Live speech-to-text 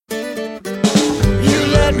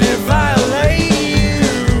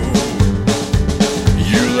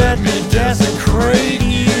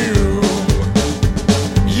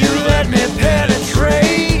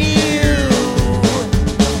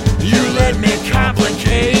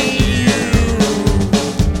complicate you.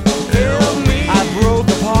 Help me. I broke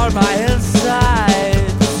apart my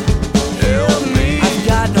insides. Help me. I've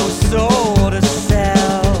got no soul to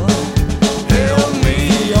sell. Help me.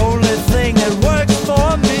 The only thing that works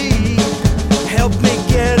for me. Help me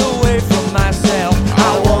get away from myself.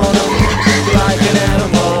 I wanna be like an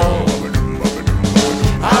animal.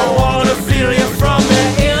 I wanna feel you from the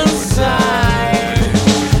inside.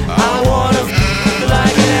 I wanna feel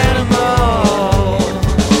like an animal.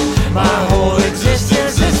 My whole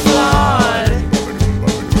existence is flawed.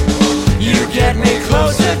 You get me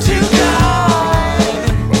closer to God.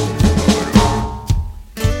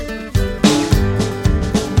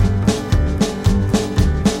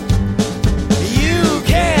 You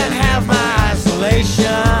can't have my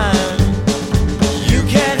isolation. You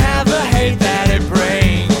can't have the hate that it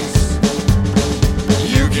brings.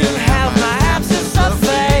 You can have my absence of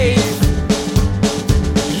faith.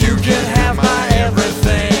 You can have my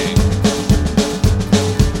everything.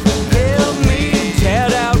 Help me tear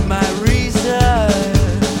out my reason.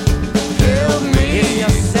 Help me in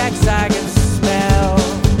your sex I can smell.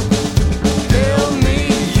 Help me,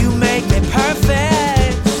 you make me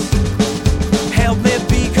perfect. Help me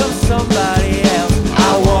become somebody else.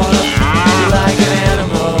 I wanna feel like an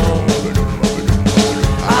animal.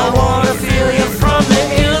 I wanna feel you from the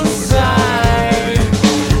inside.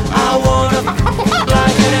 I wanna feel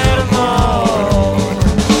like an animal.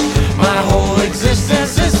 My whole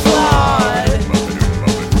existence is flawed.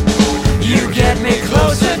 You get me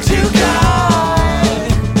closer to God.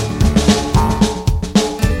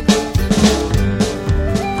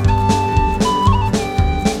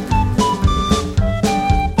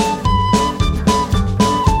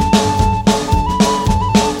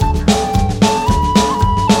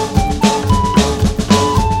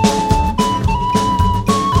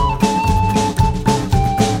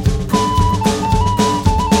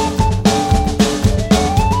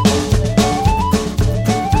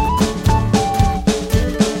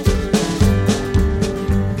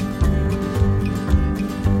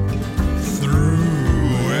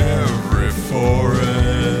 Through every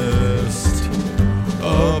forest,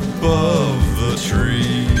 above the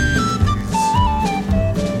trees,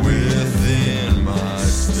 within my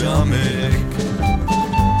stomach,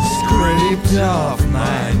 scraped off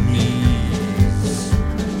my knees.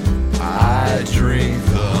 I drink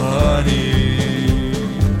the honey